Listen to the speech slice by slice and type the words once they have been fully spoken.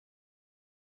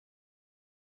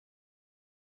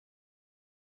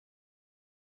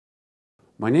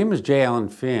My name is J. Allen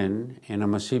Finn, and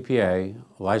I'm a CPA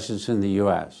licensed in the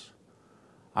U.S.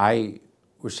 I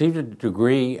received a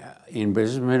degree in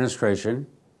business administration,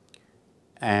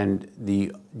 and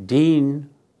the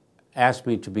dean asked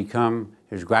me to become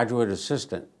his graduate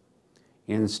assistant.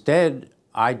 Instead,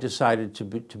 I decided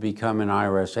to become an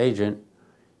IRS agent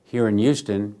here in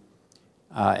Houston,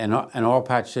 an oil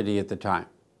patch city at the time.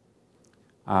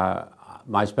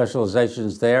 My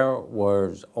specializations there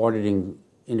was auditing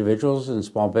individuals and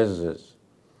small businesses.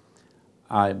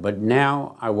 But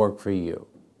now I work for you.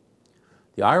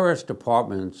 The IRS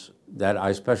departments that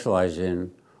I specialize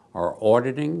in are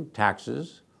auditing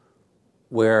taxes,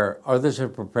 where others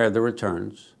have prepared the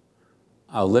returns,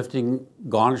 lifting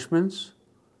garnishments,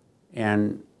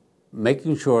 and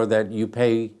making sure that you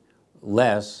pay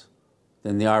less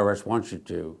than the IRS wants you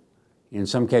to. In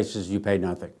some cases, you pay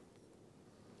nothing.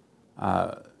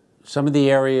 Some of the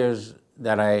areas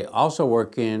that I also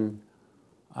work in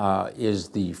is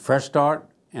the fresh start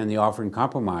and the offering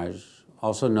compromise,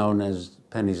 also known as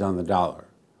pennies on the dollar.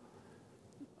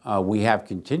 We have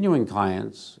continuing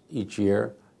clients each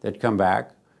year that come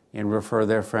back and refer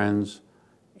their friends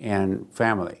and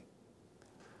family.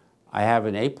 I have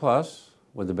an A+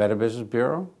 with the Better Business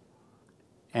Bureau,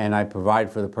 and I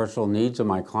provide for the personal needs of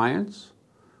my clients,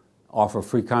 offer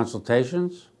free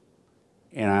consultations,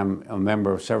 and I'm a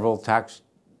member of several tax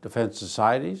defense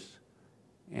societies.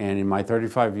 And in my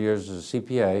 35 years as a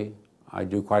CPA, I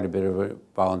do quite a bit of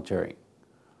volunteering.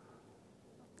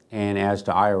 And as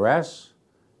to IRS,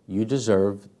 you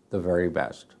deserve the very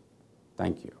best.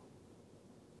 Thank you.